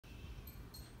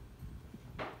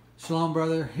Shalom,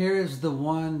 brother. Here is the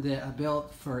one that I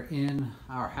built for in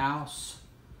our house.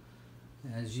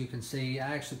 As you can see,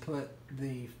 I actually put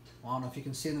the, I don't know if you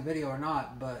can see in the video or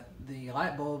not, but the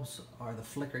light bulbs are the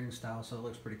flickering style, so it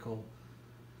looks pretty cool.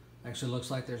 Actually looks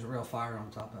like there's a real fire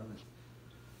on top of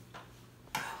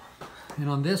it. And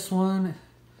on this one,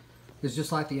 it's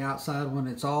just like the outside one.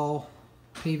 It's all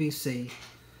PVC.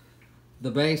 The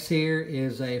base here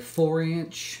is a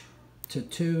 4-inch to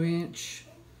 2-inch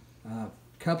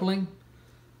coupling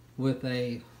with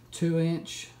a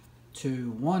 2-inch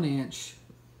to 1-inch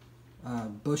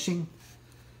bushing,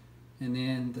 and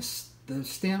then the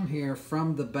stem here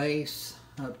from the base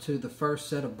up to the first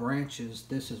set of branches,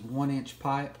 this is 1-inch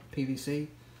pipe PVC.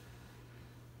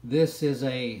 This is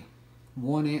a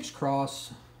 1-inch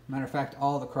cross. Matter of fact,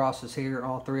 all the crosses here,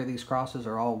 all 3 of these crosses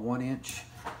are all 1 inch,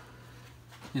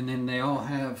 and then they all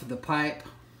have the pipe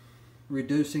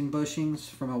reducing bushings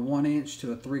from a 1-inch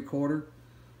to a 3/4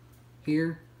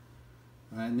 here,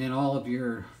 and then all of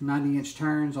your 90-inch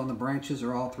turns on the branches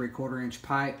are all 3/4 inch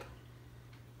pipe,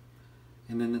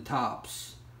 and then the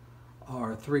tops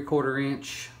are 3/4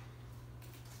 inch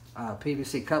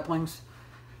PVC couplings,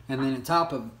 and then on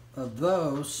top of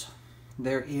those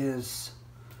there is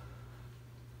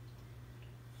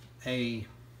a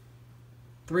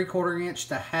 3/4 inch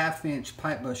to 1/2 inch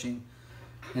pipe bushing.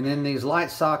 And then these light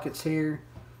sockets here,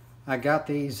 I got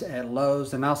these at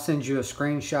Lowe's, and I'll send you a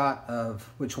screenshot of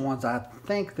which ones I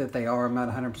think that they are. I'm not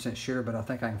 100% sure, but I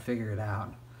think I can figure it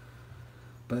out.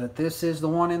 But this is the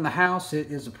one in the house. It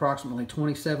is approximately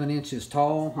 27 inches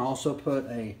tall. I also put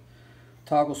a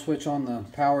toggle switch on the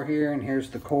power here, and here's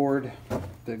the cord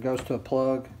that goes to a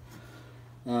plug.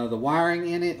 The wiring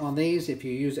in it on these, if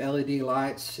you use LED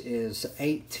lights, is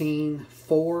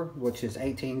 18/4, which is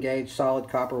 18 gauge solid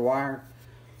copper wire.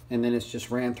 And then it's just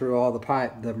ran through all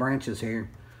the branches here,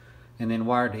 and then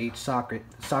wired to each socket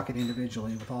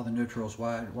individually with all the neutrals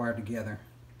wired together.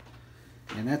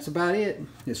 And that's about it.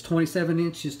 It's 27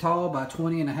 inches tall by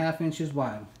 20.5 inches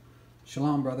wide.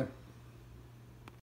 Shalom, brother.